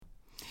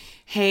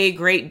Hey,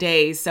 great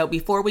day. So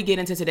before we get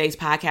into today's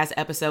podcast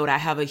episode, I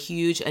have a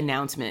huge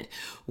announcement.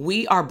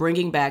 We are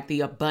bringing back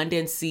the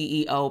Abundance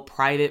CEO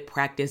Private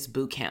Practice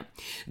Bootcamp.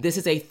 This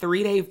is a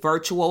 3-day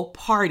virtual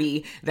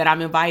party that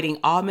I'm inviting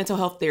all mental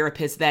health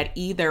therapists that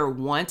either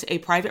want a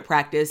private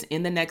practice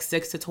in the next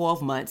 6 to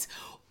 12 months,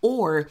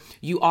 or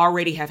you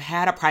already have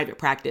had a private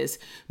practice,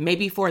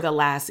 maybe for the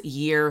last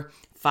year,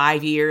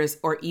 5 years,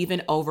 or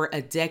even over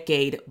a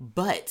decade,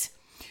 but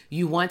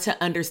you want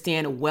to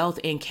understand wealth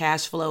and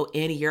cash flow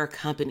in your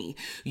company.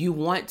 You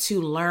want to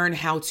learn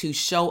how to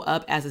show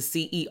up as a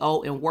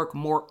CEO and work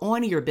more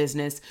on your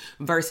business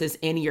versus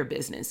in your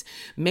business.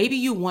 Maybe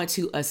you want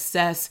to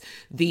assess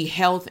the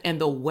health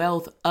and the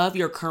wealth of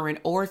your current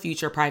or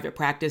future private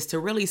practice to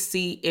really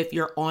see if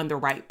you're on the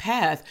right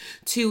path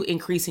to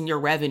increasing your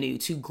revenue,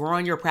 to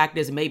growing your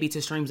practice, maybe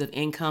to streams of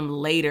income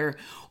later,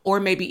 or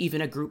maybe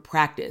even a group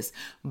practice.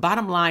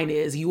 Bottom line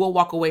is you will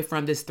walk away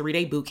from this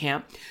 3-day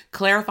bootcamp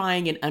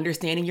clarifying and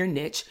understanding your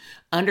niche,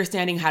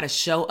 understanding how to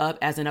show up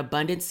as an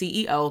abundant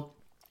CEO,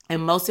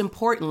 and most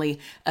importantly,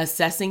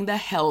 assessing the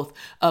health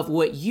of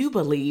what you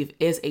believe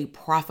is a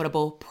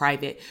profitable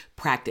private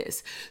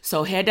practice.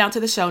 So head down to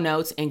the show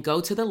notes and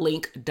go to the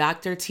link,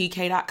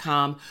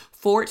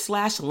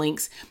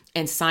 drtk.com/links,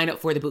 and sign up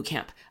for the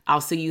bootcamp.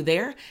 I'll see you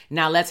there.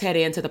 Now let's head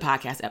into the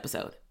podcast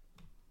episode.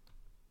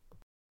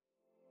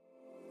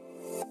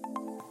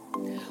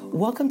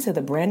 Welcome to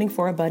the Branding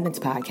for Abundance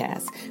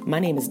podcast. My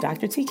name is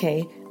Dr.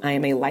 TK. I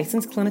am a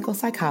licensed clinical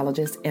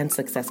psychologist and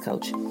success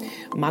coach.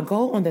 My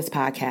goal on this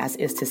podcast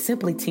is to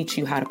simply teach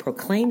you how to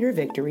proclaim your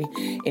victory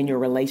in your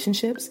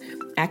relationships,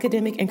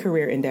 academic and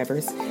career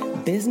endeavors,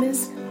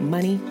 business,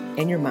 money,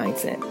 and your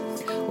mindset.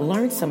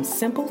 Learn some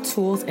simple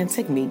tools and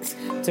techniques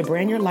to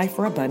brand your life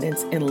for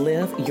abundance and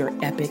live your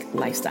epic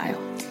lifestyle.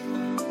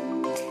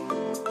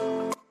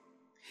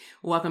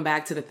 Welcome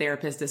back to the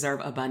Therapists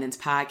Deserve Abundance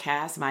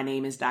podcast. My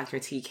name is Dr.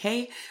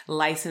 TK,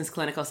 licensed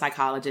clinical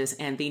psychologist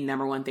and the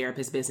 #1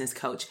 therapist business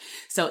coach.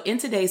 So in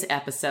today's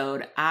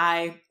episode,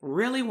 I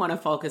really want to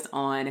focus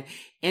on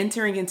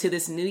entering into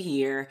this new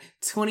year,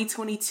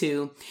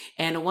 2022.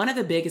 And one of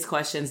the biggest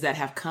questions that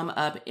have come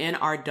up in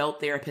our adult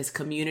therapist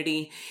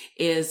community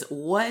is,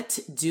 what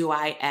do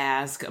I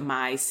ask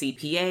my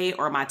CPA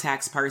or my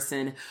tax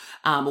person?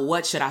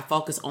 What should I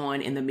focus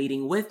on in the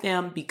meeting with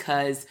them?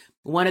 Because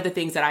one of the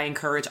things that I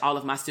encourage all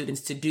of my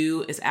students to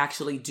do is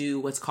actually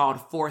do what's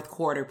called fourth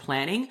quarter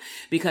planning,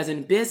 because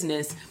in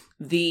business,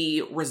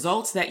 the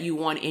results that you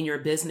want in your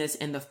business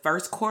in the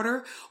first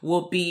quarter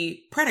will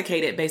be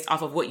predicated based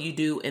off of what you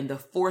do in the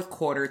fourth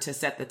quarter to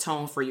set the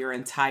tone for your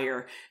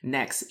entire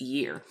next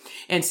year.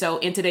 And so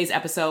in today's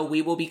episode,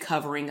 we will be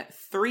covering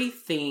 3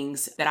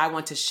 things that I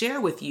want to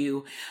share with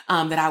you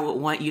that I would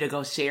want you to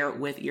go share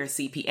with your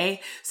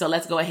CPA. So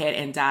let's go ahead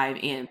and dive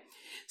in.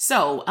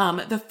 So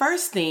the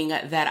first thing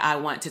that I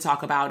want to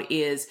talk about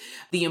is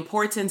the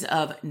importance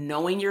of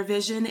knowing your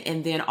vision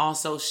and then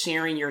also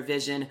sharing your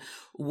vision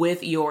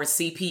with your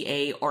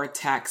CPA or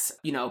tax,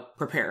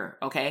 preparer.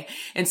 Okay.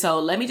 And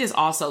so let me just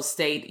also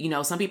state,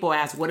 some people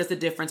ask, what is the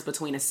difference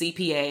between a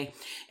CPA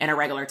and a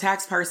regular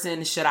tax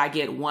person? Should I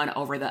get one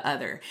over the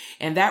other?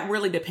 And that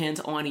really depends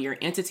on your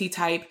entity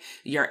type,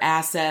 your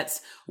assets.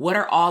 What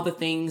are all the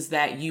things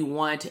that you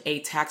want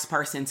a tax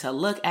person to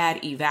look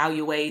at,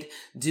 evaluate?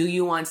 Do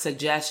you want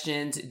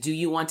suggestions? Do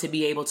you want to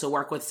be able to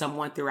work with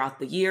someone throughout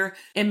the year?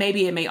 And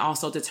maybe it may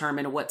also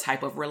determine what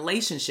type of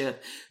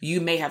relationship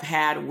you may have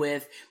had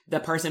with the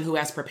person who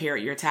has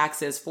prepared your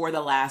taxes for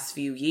the last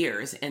few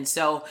years. And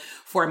so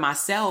for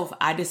myself,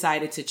 I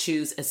decided to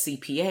choose a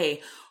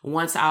CPA.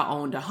 Once I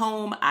owned a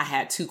home, I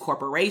had 2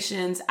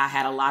 corporations, I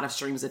had a lot of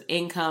streams of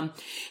income,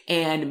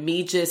 and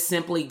me just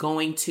simply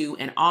going to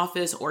an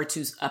office or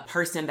to a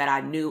person that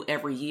I knew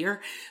every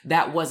year,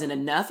 that wasn't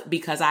enough,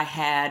 because I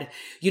had,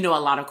 a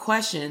lot of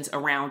questions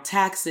around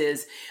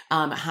taxes,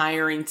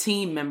 hiring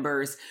team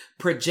members,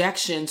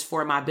 projections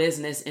for my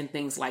business, and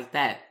things like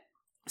that.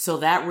 So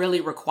that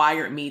really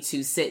required me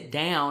to sit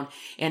down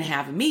and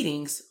have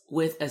meetings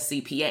with a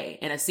CPA,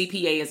 and a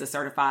CPA is a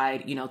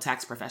certified,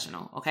 tax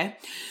professional. Okay.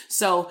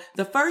 So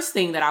the first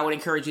thing that I would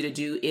encourage you to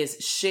do is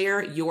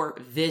share your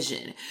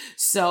vision.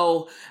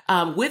 So,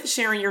 with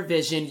sharing your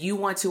vision, you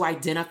want to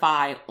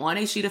identify on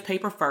a sheet of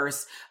paper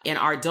first. In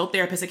our Adult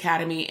Therapist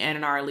Academy and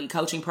in our Elite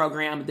Coaching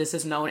Program, this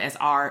is known as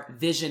our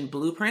vision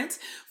blueprint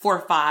for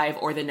 5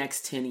 or the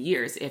next 10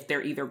 years, if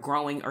they're either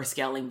growing or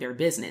scaling their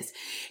business.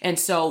 And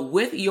so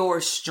with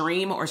your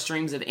stream or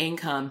streams of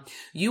income,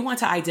 you want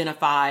to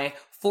identify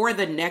for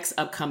the next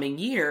upcoming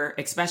year,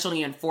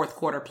 especially in fourth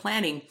quarter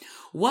planning,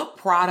 what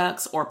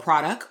products or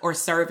product or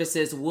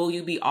services will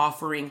you be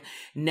offering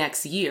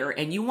next year?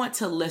 And you want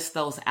to list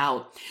those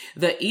out.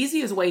 The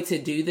easiest way to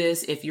do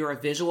this, if you're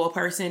a visual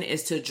person,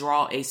 is to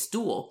draw a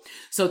stool.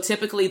 So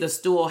typically the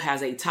stool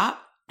has a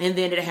top, and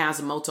then it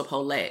has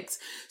multiple legs.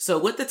 So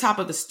with the top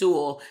of the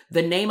stool,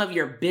 the name of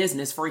your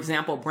business, for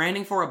example,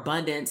 Branding for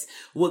Abundance,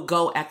 would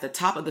go at the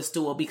top of the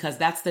stool because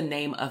that's the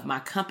name of my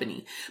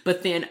company.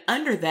 But then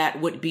under that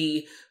would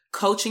be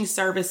coaching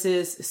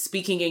services,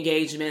 speaking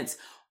engagements,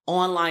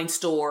 online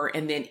store,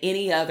 and then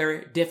any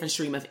other different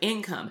stream of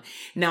income.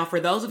 Now, for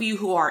those of you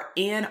who are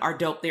in our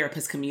Dope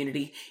Therapist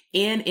community,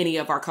 in any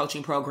of our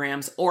coaching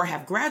programs, or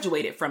have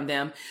graduated from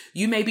them,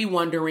 you may be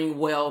wondering,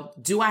 well,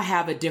 do I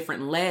have a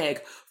different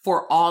leg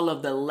for all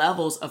of the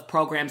levels of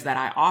programs that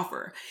I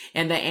offer?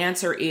 And the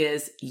answer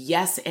is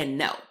yes and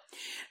no.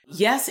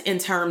 Yes, in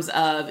terms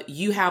of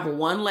you have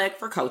one leg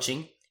for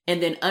coaching,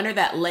 and then under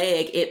that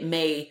leg, it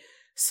may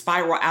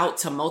spiral out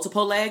to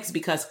multiple legs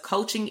because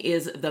coaching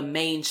is the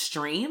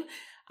mainstream.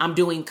 I'm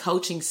doing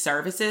coaching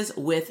services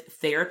with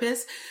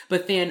therapists,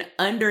 but then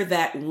under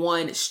that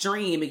one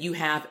stream, you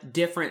have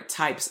different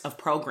types of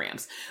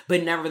programs.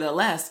 But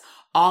nevertheless,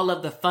 all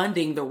of the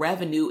funding, the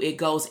revenue, it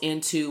goes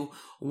into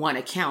one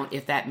account,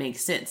 if that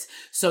makes sense.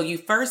 So you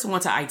first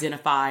want to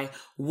identify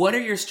what are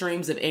your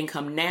streams of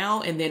income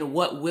now, and then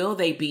what will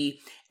they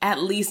be at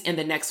least in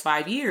the next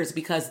 5 years,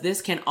 because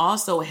this can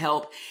also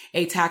help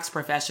a tax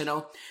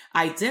professional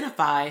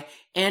identify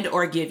and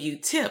or give you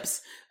tips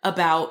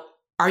about,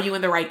 are you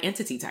in the right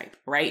entity type,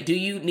 right? Do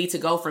you need to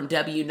go from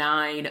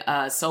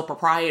W-9 sole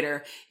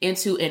proprietor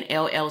into an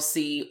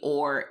LLC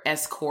or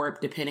S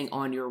Corp, depending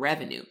on your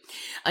revenue?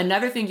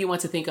 Another thing you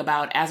want to think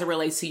about as it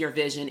relates to your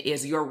vision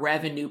is your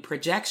revenue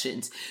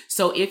projections.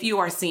 So if you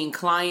are seeing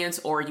clients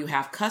or you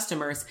have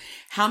customers,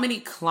 how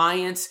many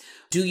clients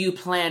do you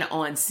plan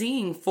on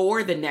seeing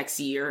for the next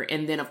year?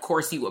 And then, of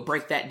course, you would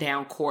break that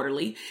down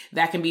quarterly.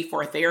 That can be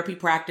for a therapy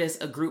practice,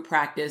 a group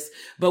practice,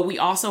 but we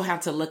also have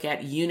to look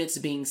at units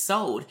being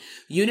sold.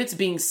 Units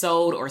being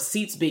sold or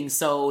seats being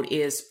sold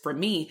is, for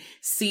me,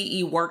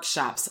 CE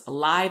workshops,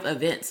 live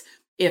events.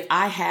 If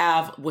I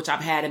have, which I've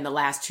had in the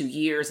last 2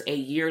 years, a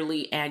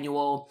yearly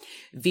annual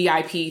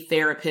VIP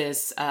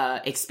therapist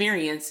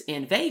experience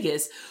in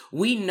Vegas,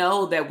 we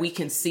know that we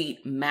can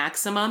seat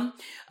maximum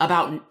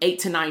about 8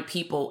 to 9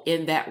 people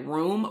in that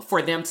room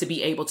for them to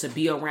be able to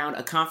be around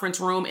a conference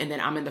room. And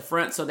then I'm in the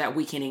front so that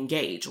we can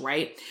engage,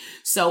 right?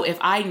 So if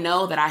I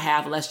know that I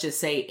have, let's just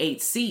say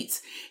 8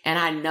 seats, and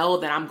I know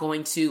that I'm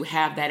going to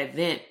have that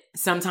event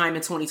sometime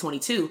in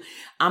 2022,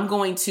 I'm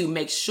going to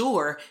make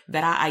sure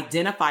that I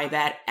identify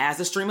that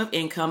as a stream of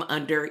income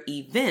under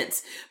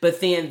events.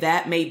 But then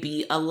that may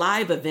be a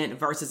live event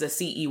versus a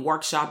CE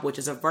workshop, which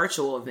is a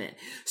virtual event.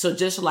 So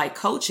just like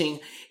coaching,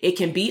 it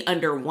can be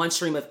under one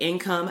stream of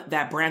income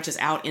that branches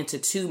out into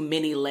 2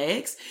 mini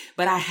legs.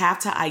 But I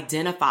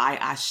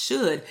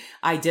should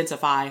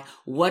identify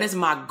what is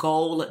my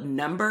goal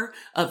number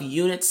of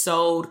units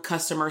sold,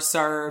 customers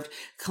served,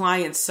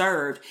 clients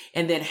served,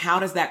 and then how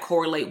does that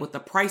correlate with the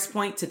price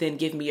point to then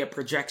give me a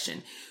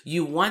projection.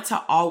 You want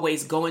to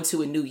always go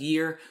into a new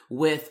year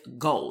with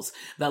goals.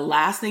 The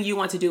last thing you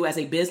want to do as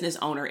a business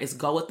owner is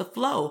go with the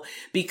flow,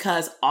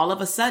 because all of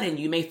a sudden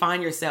you may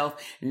find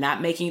yourself not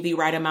making the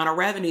right amount of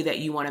revenue that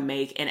you want to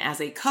make. And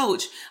as a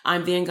coach,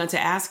 I'm then going to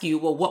ask you,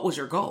 well, what was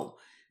your goal?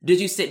 Did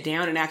you sit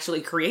down and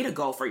actually create a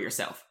goal for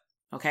yourself?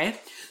 Okay.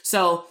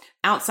 So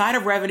outside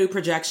of revenue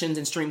projections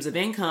and streams of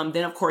income,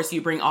 then of course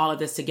you bring all of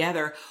this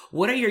together.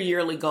 What are your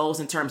yearly goals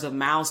in terms of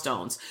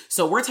milestones?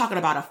 So we're talking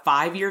about a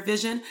 5-year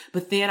vision,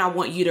 but then I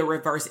want you to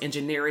reverse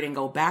engineer it and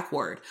go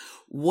backward.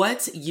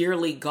 What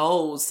yearly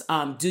goals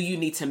do you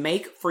need to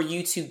make for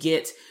you to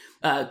get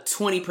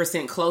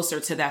 20% closer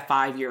to that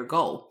 5-year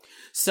goal?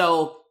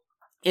 So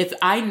if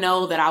I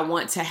know that I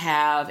want to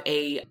have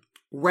a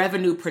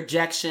revenue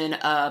projection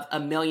of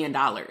 $1 million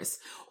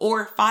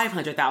or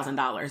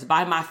 $500,000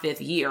 by my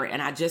 5th year,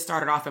 and I just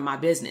started off in my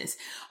business,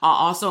 I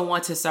also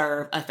want to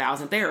serve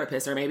 1,000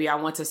 therapists, or maybe I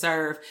want to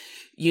serve,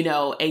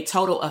 a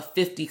total of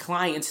 50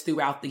 clients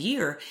throughout the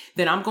year,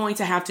 then I'm going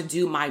to have to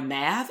do my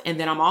math. And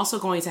then I'm also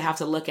going to have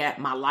to look at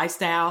my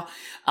lifestyle,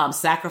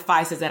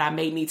 sacrifices that I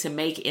may need to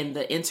make in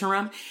the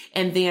interim.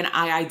 And then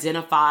I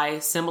identify,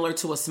 similar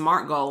to a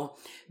SMART goal,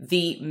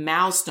 the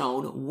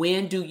milestone.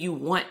 When do you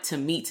want to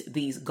meet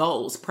these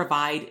goals?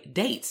 Provide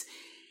dates.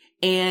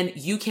 And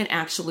you can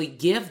actually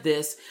give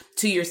this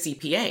to your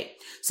CPA.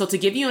 So to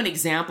give you an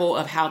example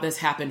of how this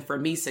happened for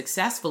me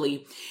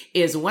successfully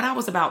is when I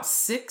was about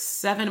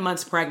 6-7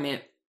 months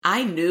pregnant,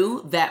 I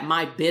knew that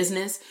my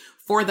business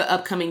for the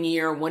upcoming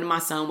year, when my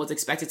son was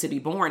expected to be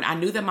born, I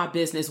knew that my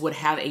business would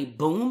have a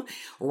boom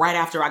right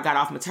after I got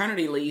off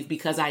maternity leave,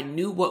 because I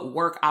knew what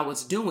work I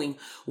was doing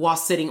while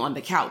sitting on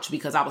the couch,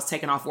 because I was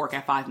taking off work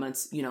at 5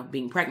 months,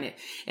 being pregnant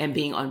and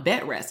being on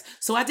bed rest.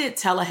 So I did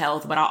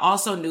telehealth, but I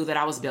also knew that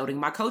I was building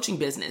my coaching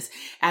business.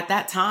 At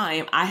that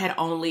time, I had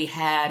only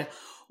had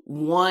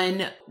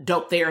one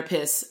Dope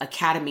Therapist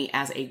Academy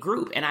as a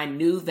group, and I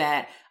knew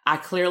that I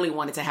clearly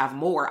wanted to have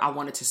more. I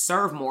wanted to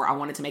serve more. I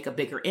wanted to make a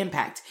bigger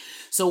impact.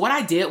 So what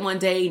I did one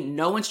day,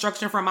 no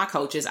instruction from my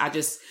coaches.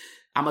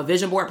 I'm a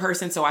vision board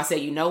person. So I said,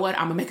 you know what?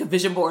 I'm gonna make a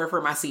vision board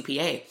for my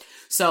CPA.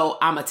 So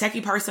I'm a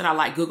techie person. I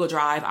like Google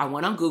Drive. I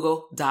went on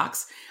Google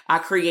Docs. I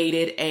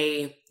created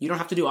you don't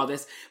have to do all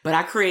this, but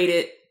I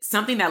created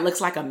something that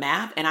looks like a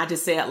map, and I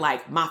just said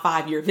like my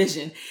 5-year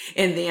vision.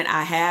 And then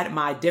I had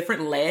my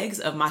different legs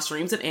of my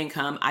streams of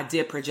income. I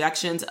did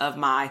projections of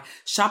my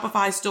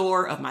Shopify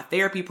store, of my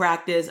therapy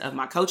practice, of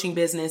my coaching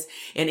business,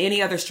 and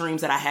any other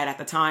streams that I had at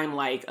the time,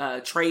 like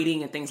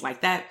trading and things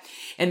like that.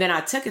 And then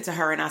I took it to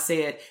her and I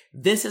said,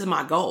 this is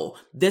my goal.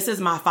 This is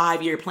my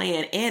 5-year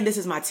plan. And this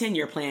is my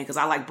 10-year plan, because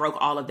I like broke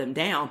all of them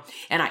down,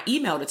 and I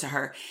emailed it to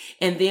her.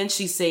 And then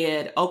she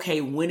said,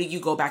 okay, when do you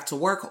go back to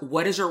work?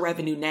 What is your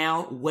revenue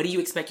now? What do you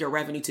expect your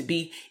revenue to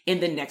be in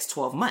the next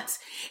 12 months?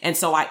 And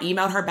so I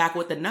emailed her back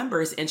with the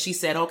numbers, and she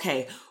said,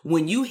 okay,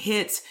 when you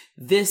hit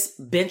this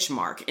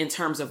benchmark in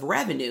terms of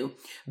revenue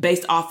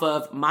based off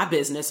of my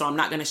business, so I'm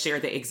not going to share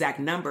the exact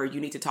number.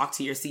 You need to talk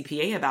to your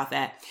CPA about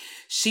that.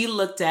 She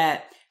looked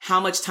at how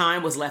much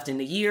time was left in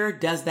the year.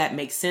 Does that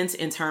make sense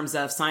in terms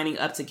of signing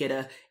up to get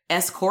a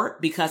S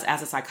Corp? Because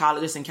as a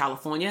psychologist in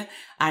California,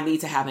 I need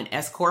to have an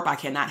S Corp. I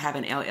cannot have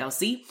an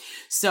LLC.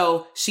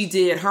 So she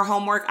did her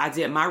homework. I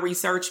did my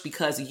research,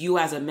 because you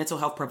as a mental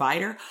health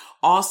provider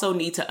also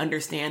need to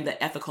understand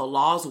the ethical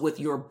laws with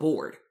your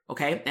board.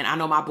 Okay. And I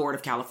know my board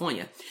of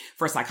California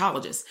for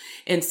psychologists.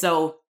 And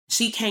so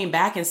she came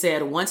back and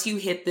said, once you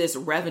hit this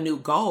revenue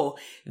goal,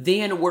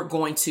 then we're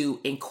going to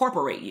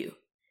incorporate you.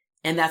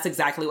 And that's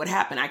exactly what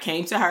happened. I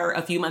came to her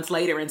a few months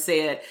later and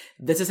said,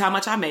 this is how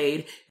much I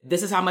made.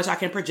 This is how much I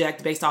can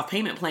project based off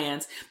payment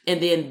plans.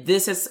 And then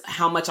this is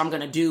how much I'm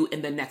going to do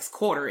in the next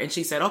quarter. And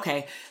she said,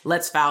 okay,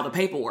 let's file the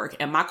paperwork.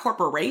 And my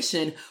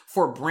corporation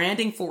for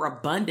Branding for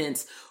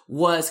Abundance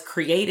was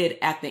created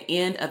at the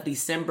end of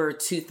December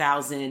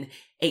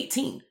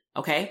 2018.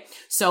 Okay.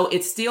 So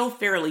it's still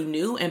fairly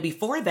new. And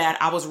before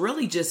that, I was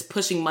really just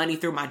pushing money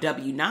through my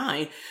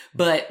W-9,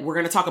 but we're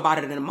going to talk about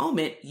it in a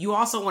moment. You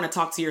also want to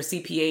talk to your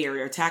CPA or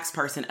your tax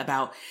person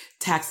about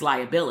tax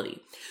liability.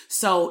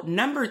 So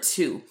number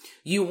 2,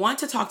 you want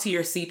to talk to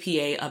your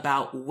CPA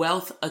about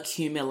wealth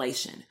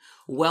accumulation.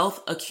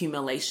 Wealth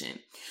accumulation.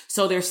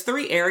 So there's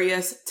 3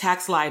 areas: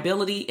 tax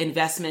liability,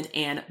 investment,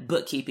 and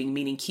bookkeeping,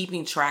 meaning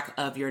keeping track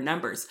of your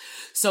numbers.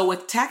 So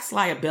with tax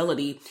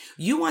liability,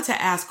 you want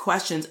to ask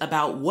questions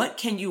about what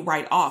can you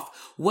write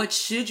off? What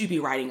should you be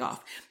writing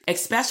off?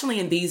 Especially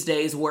in these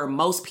days where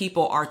most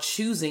people are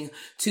choosing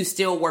to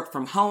still work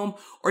from home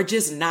or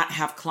just not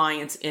have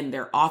clients in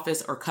their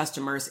office or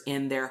customers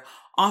in their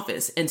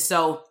office. And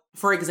so,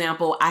 for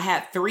example, I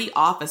had 3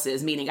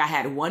 offices, meaning I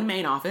had 1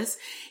 main office,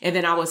 and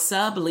then I was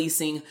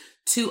subleasing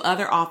 2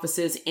 other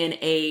offices in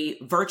a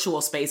virtual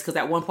space, because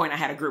at one point I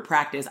had a group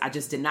practice. I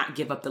just did not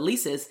give up the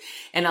leases.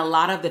 And a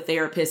lot of the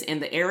therapists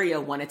in the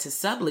area wanted to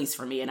sublease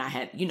for me, and I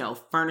had,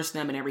 furnished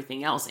them and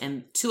everything else.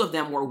 And 2 of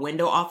them were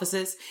window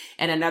offices,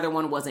 and another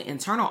one was an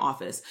internal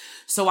office.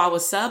 So I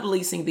was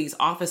subleasing these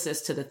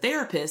offices to the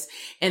therapist.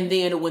 And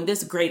then when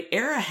this great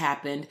era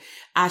happened,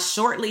 I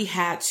shortly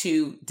had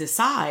to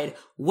decide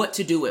what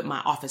to do with my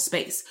office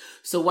space.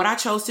 So what I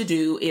chose to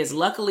do is,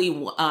 luckily,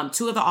 2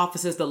 of the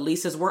offices, the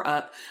leases were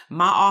up.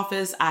 My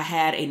office, I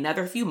had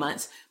another few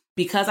months.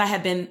 Because I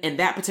had been in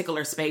that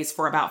particular space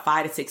for about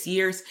 5 to 6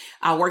 years,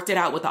 I worked it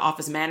out with the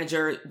office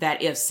manager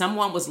that if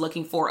someone was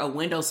looking for a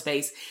window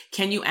space,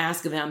 can you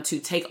ask them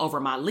to take over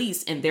my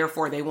lease? And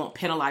therefore they won't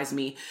penalize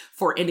me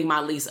for ending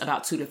my lease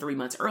about 2 to 3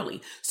 months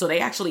early. So they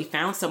actually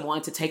found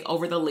someone to take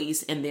over the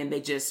lease, and then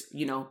they just,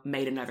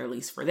 made another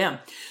lease for them.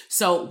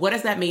 So what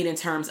does that mean in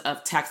terms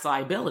of tax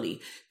liability?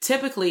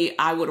 Typically,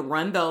 I would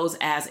run those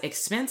as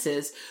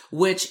expenses,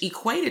 which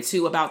equated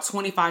to about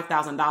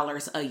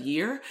 $25,000 a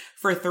year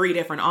for 3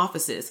 different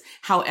offices.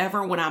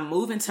 However, when I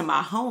move into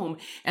my home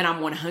and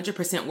I'm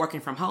 100% working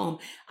from home,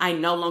 I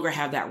no longer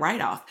have that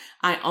write-off.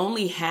 I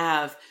only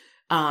have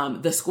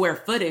the square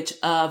footage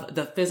of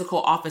the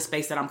physical office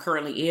space that I'm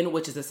currently in,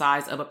 which is the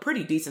size of a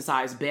pretty decent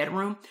sized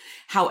bedroom.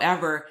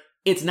 However,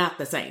 it's not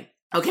the same.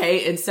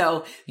 Okay. And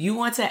so you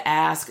want to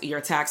ask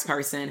your tax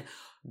person,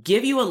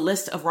 give you a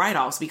list of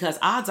write-offs, because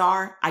odds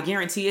are, I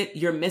guarantee it,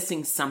 you're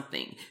missing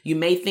something. You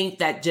may think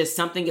that just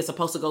something is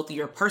supposed to go through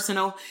your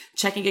personal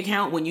checking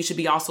account when you should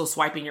be also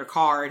swiping your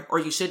card, or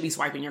you should be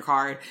swiping your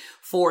card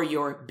for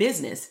your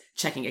business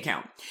checking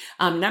account.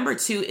 Number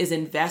 2 is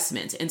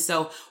investment. And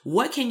so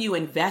what can you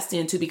invest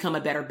in to become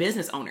a better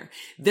business owner?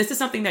 This is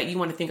something that you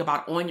want to think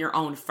about on your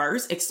own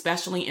first,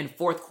 especially in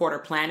 4th quarter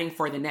planning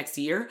for the next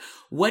year.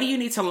 What do you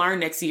need to learn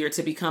next year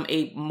to become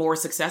a more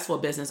successful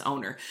business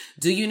owner?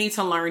 Do you need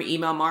to learn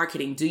email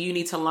marketing? Do you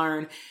need to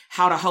learn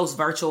how to host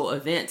virtual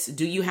events?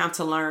 Do you have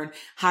to learn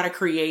how to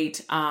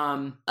create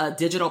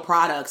digital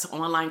products,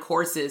 online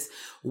courses,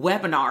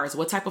 webinars?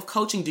 What type of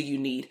coaching do you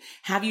need?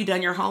 Have you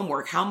done your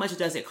homework? How much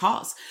does it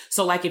cost?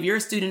 So like if you're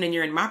a student and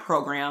you're in my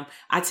program,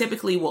 I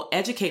typically will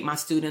educate my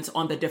students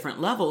on the different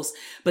levels.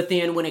 But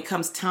then when it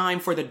comes time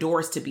for the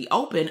doors to be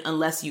open,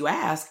 unless you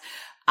ask,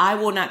 I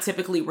will not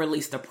typically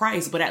release the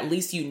price, but at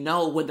least you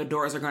know when the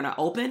doors are going to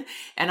open.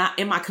 And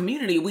in my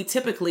community, we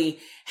typically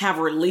have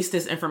released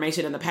this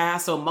information in the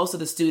past. So most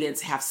of the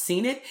students have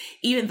seen it,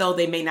 even though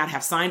they may not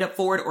have signed up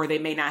for it or they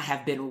may not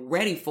have been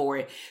ready for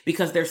it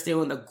because they're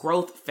still in the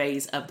growth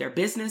phase of their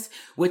business,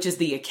 which is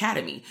the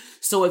academy.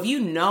 So if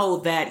you know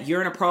that you're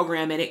in a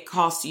program and it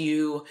costs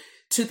you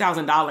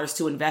 $2,000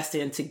 to invest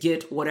in to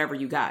get whatever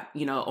you got,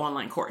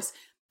 online course.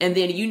 And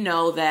then you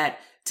know that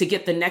to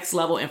get the next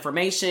level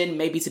information,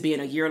 maybe to be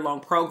in a year-long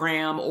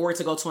program or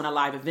to go to a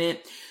live event,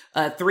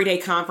 a 3-day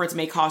conference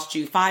may cost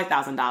you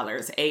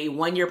 $5,000. A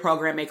 1-year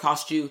program may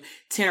cost you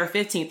 $10,000 or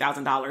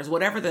 $15,000,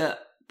 whatever the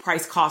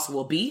price cost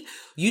will be.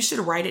 You should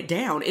write it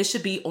down. It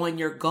should be on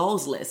your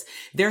goals list.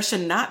 There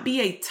should not be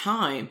a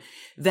time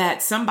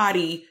that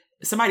somebody's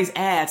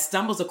ad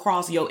stumbles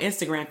across your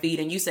Instagram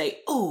feed and you say,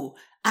 "Oh,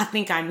 I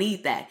think I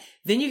need that."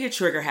 Then you get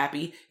trigger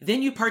happy.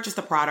 Then you purchase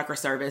the product or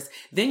service.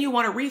 Then you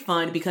want a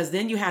refund because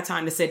then you had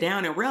time to sit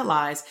down and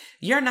realize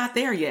you're not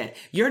there yet.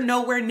 You're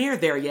nowhere near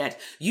there yet.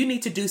 You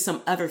need to do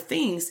some other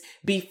things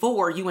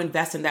before you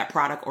invest in that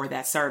product or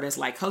that service,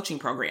 like coaching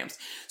programs.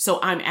 So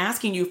I'm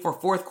asking you for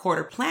fourth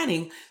quarter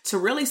planning to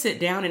really sit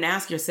down and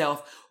ask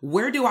yourself,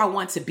 where do I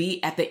want to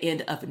be at the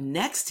end of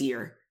next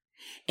year?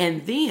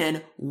 And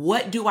then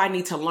what do I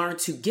need to learn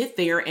to get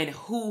there and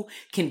who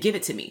can give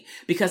it to me?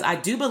 Because I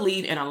do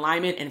believe in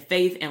alignment and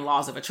faith and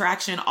laws of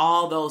attraction,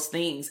 all those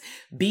things.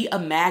 Be a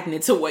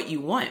magnet to what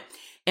you want.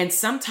 And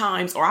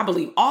sometimes, or I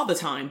believe all the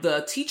time,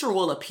 the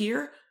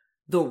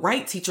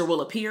right teacher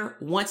will appear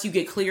once you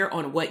get clear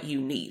on what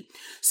you need.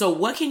 So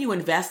what can you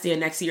invest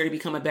in next year to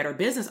become a better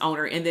business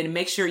owner? And then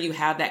make sure you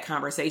have that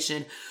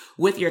conversation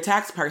with your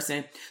tax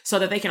person so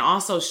that they can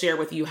also share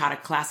with you how to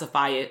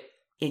classify it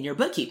in your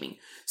bookkeeping.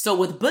 So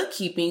with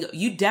bookkeeping,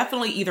 you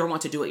definitely either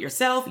want to do it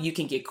yourself. You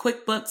can get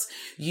QuickBooks.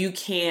 You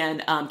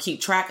can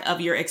keep track of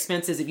your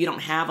expenses. If you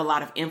don't have a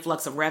lot of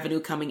influx of revenue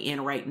coming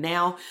in right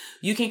now,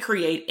 you can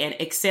create an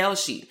Excel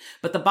sheet.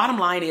 But the bottom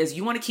line is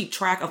you want to keep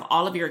track of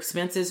all of your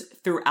expenses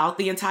throughout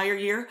the entire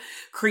year.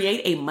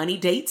 Create a money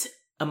date,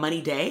 a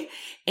money day,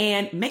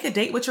 and make a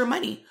date with your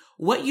money.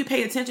 What you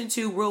pay attention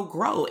to will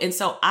grow. And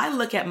so I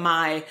look at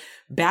my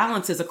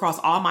balances across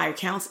all my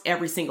accounts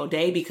every single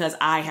day because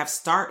I have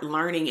started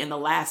learning in the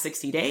last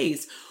 60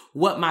 days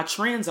what my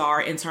trends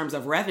are in terms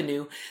of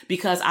revenue,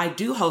 because I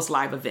do host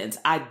live events.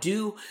 I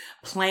do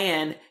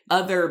plan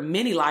other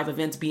mini live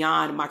events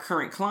beyond my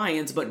current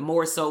clients, but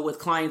more so with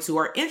clients who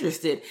are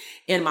interested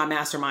in my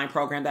mastermind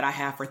program that I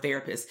have for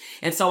therapists.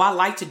 And so I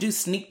like to do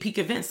sneak peek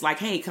events like,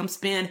 hey, come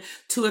spend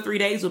 2 or 3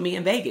 days with me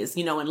in Vegas,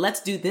 and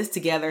let's do this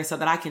together so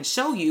that I can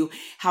show you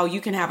how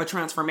you can have a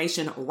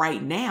transformation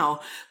right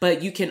now,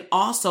 but you can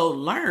also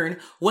learn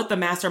what the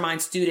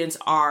mastermind students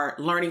are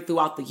learning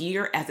throughout the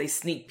year as a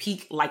sneak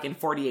peek, like in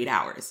 48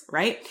 hours,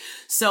 right?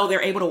 So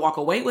they're able to walk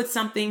away with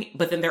something,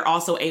 but then they're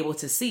also able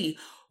to see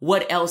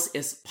what else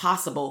is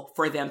possible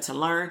for them to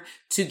learn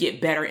to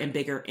get better and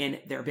bigger in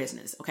their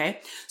business. Okay.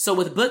 So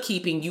with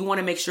bookkeeping, you want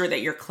to make sure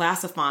that you're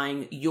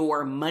classifying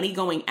your money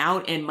going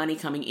out and money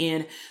coming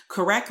in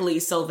correctly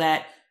so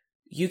that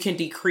you can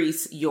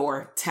decrease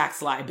your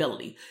tax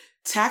liability.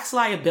 Tax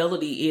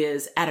liability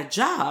is at a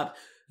job,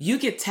 you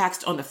get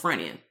taxed on the front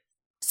end.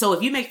 So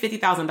if you make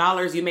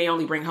 $50,000, you may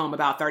only bring home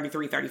about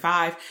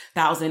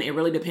 $35,000. It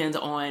really depends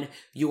on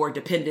your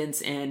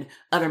dependents and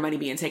other money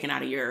being taken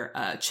out of your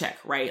check,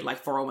 right?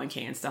 Like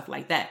 401k and stuff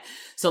like that.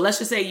 So let's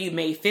just say you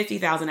made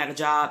 $50,000 at a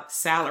job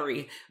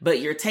salary,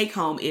 but your take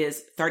home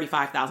is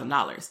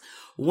 $35,000.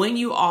 When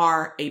you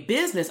are a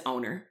business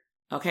owner,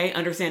 okay,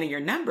 understanding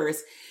your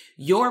numbers,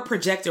 your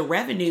projected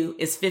revenue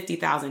is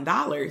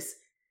 $50,000.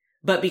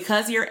 But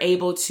because you're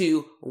able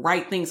to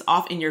write things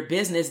off in your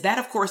business, that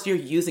of course you're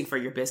using for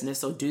your business.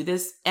 So do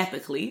this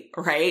ethically,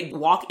 right?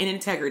 Walk in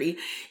integrity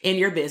in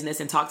your business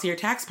and talk to your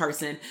tax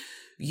person.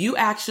 You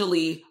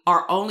actually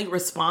are only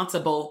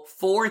responsible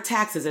for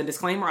taxes. And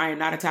disclaimer, I am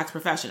not a tax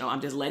professional.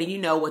 I'm just letting you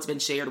know what's been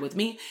shared with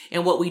me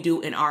and what we do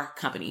in our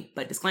company.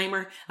 But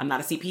disclaimer, I'm not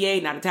a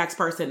CPA, not a tax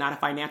person, not a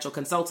financial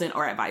consultant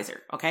or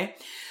advisor. Okay.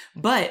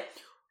 But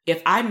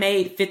if I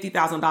made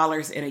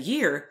 $50,000 in a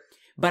year,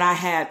 but I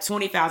had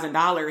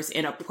 $20,000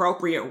 in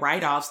appropriate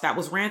write-offs that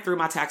was ran through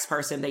my tax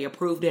person. They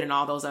approved it and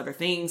all those other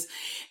things.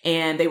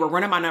 And they were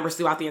running my numbers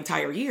throughout the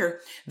entire year.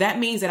 That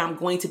means that I'm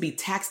going to be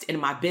taxed in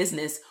my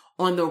business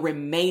on the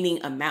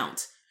remaining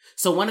amount.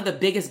 So one of the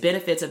biggest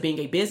benefits of being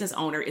a business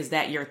owner is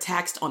that you're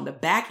taxed on the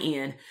back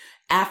end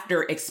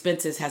after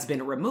expenses has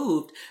been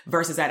removed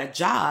versus at a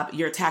job,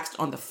 you're taxed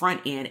on the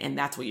front end and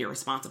that's what you're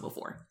responsible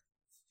for.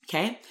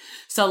 Okay.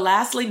 So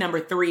lastly, number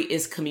 3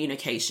 is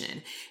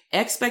communication.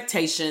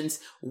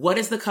 Expectations. What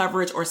is the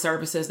coverage or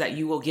services that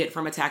you will get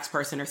from a tax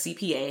person or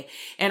CPA?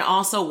 And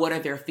also, what are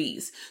their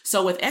fees?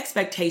 So with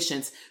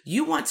expectations,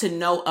 you want to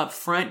know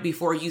upfront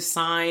before you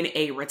sign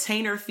a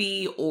retainer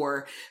fee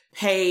or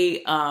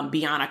pay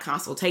beyond a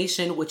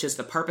consultation, which is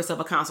the purpose of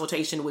a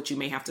consultation, which you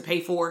may have to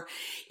pay for,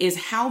 is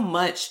how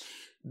much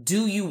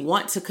do you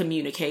want to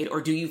communicate,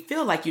 or do you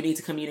feel like you need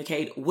to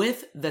communicate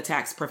with the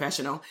tax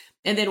professional?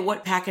 And then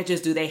what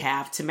packages do they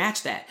have to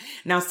match that?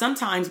 Now,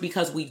 sometimes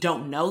because we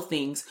don't know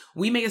things,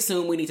 we may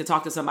assume we need to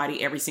talk to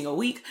somebody every single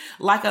week,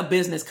 like a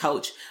business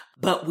coach,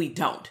 but we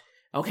don't.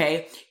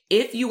 Okay.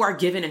 If you are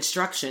given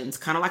instructions,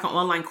 kind of like an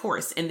online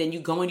course, and then you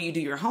go and you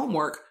do your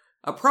homework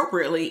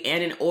appropriately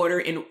and in order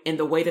in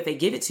the way that they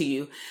give it to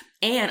you.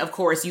 And of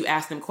course, you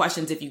ask them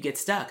questions if you get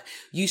stuck.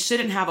 You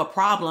shouldn't have a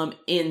problem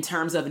in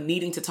terms of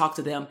needing to talk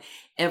to them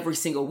every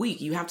single week.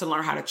 You have to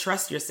learn how to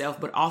trust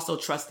yourself, but also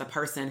trust the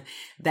person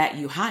that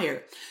you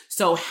hire.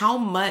 So how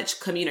much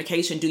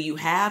communication do you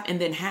have?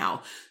 And then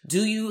how?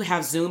 Do you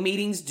have Zoom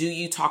meetings? Do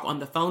you talk on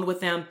the phone with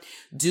them?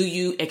 Do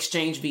you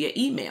exchange via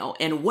email?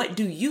 And what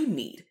do you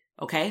need?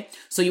 Okay.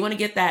 So you want to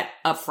get that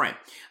up front.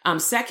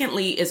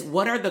 Secondly is,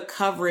 what are the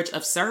coverage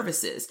of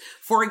services?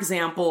 For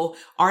example,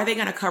 are they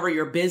going to cover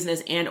your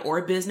business and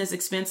or business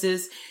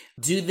expenses?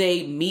 Do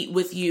they meet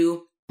with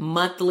you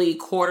monthly,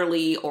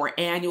 quarterly, or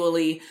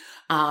annually?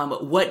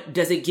 What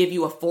does it give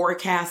you a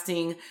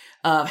forecasting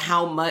of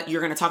how much you're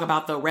going to talk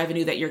about the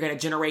revenue that you're going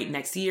to generate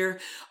next year?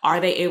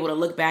 Are they able to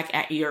look back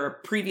at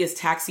your previous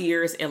tax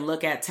years and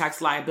look at tax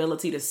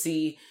liability to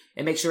see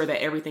and make sure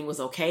that everything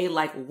was okay?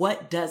 Like,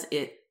 what does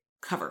it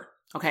cover?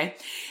 Okay.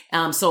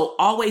 So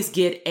always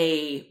get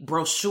a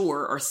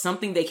brochure or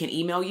something they can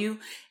email you,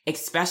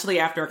 especially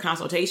after a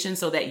consultation,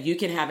 so that you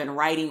can have in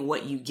writing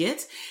what you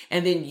get.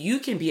 And then you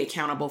can be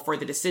accountable for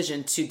the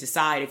decision to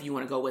decide if you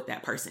want to go with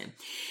that person.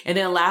 And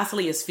then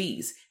lastly is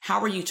fees. How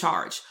are you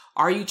charged?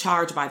 Are you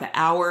charged by the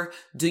hour?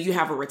 Do you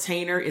have a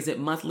retainer? Is it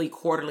monthly,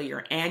 quarterly,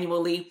 or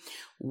annually?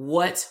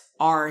 What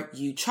are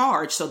you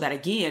charged? So that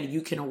again,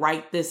 you can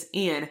write this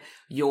in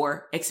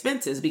your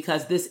expenses,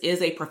 because this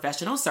is a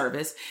professional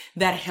service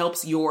that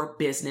helps your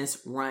business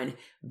run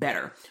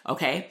better.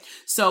 Okay.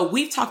 So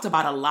we've talked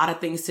about a lot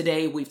of things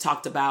today. We've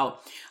talked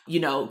about,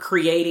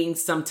 creating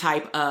some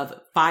type of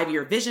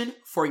 5-year vision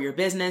for your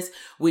business.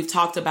 We've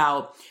talked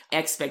about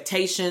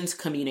expectations,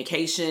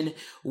 communication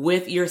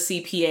with your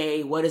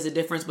CPA. What is the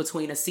difference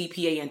between a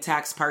CPA and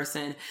tax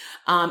person?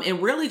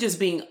 And really just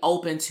being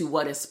open to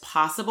what is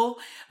possible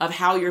of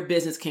how your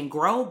business can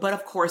grow, but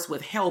of course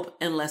with help,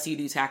 unless you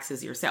do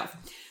taxes yourself.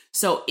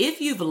 So if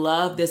you've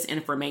loved this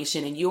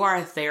information and you are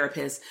a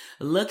therapist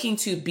looking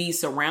to be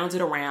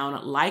surrounded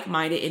around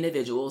like-minded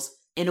individuals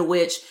in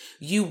which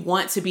you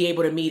want to be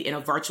able to meet in a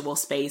virtual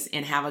space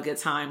and have a good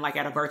time, like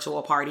at a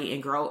virtual party,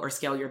 and grow or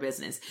scale your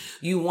business.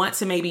 You want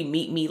to maybe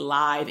meet me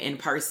live in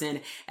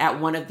person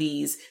at one of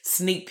these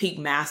sneak peek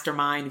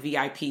mastermind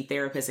VIP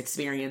therapist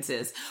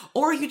experiences,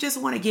 or you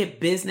just want to get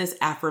business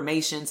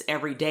affirmations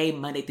every day,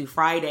 Monday through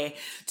Friday,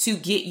 to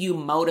get you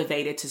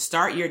motivated to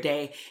start your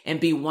day and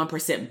be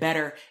 1%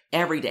 better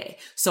every day.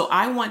 So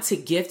I want to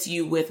gift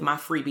you with my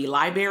freebie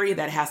library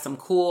that has some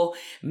cool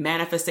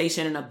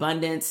manifestation and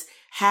abundance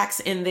hacks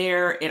in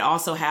there. It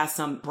also has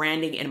some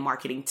branding and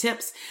marketing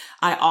tips.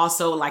 I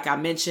also, like I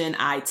mentioned,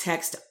 I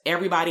text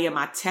everybody in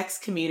my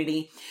text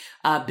community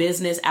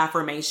business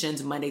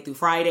affirmations Monday through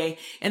Friday.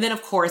 And then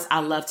of course,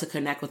 I love to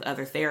connect with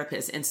other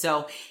therapists. And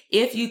so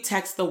if you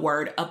text the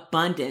word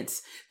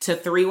abundance to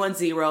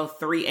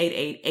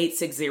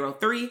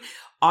 310-388-8603,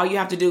 all you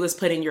have to do is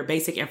put in your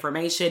basic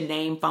information,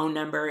 name, phone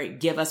number,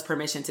 give us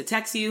permission to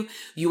text you.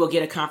 You will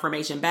get a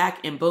confirmation back,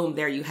 and boom,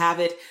 there you have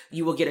it.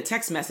 You will get a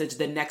text message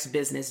the next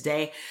business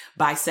day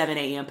by 7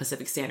 a.m.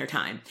 Pacific Standard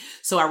Time.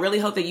 So I really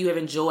hope that you have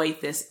enjoyed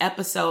this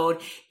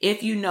episode.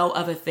 If you know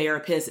of a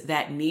therapist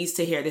that needs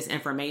to hear this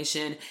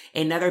information,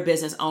 another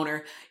business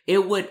owner,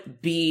 it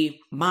would be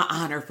my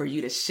honor for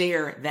you to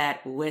share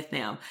that with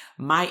them.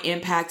 My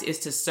impact is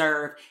to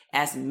serve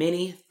as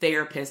many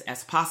therapists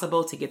as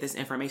possible to get this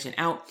information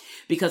out,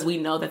 because we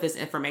know that this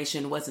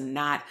information was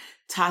not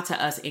taught to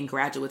us in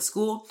graduate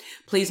school.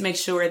 Please make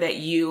sure that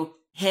you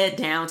head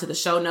down to the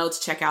show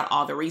notes, check out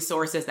all the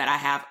resources that I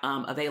have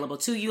available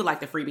to you, like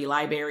the freebie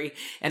library,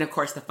 and of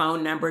course the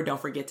phone number. Don't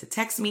forget to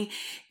text me.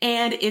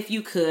 And if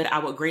you could, I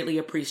would greatly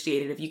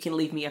appreciate it if you can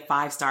leave me a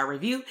 5-star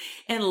review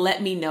and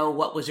let me know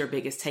what was your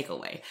biggest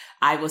takeaway.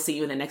 I will see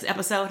you in the next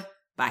episode.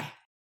 Bye.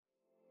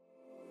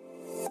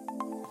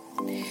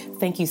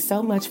 Thank you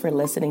so much for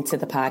listening to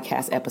the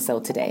podcast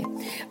episode today.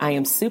 I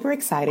am super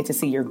excited to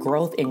see your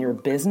growth in your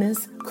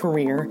business,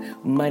 career,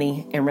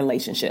 money, and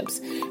relationships.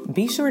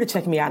 Be sure to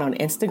check me out on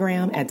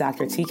Instagram at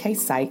Dr. TK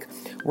Psych,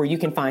 where you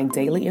can find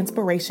daily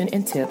inspiration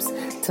and tips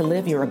to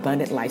live your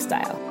abundant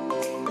lifestyle.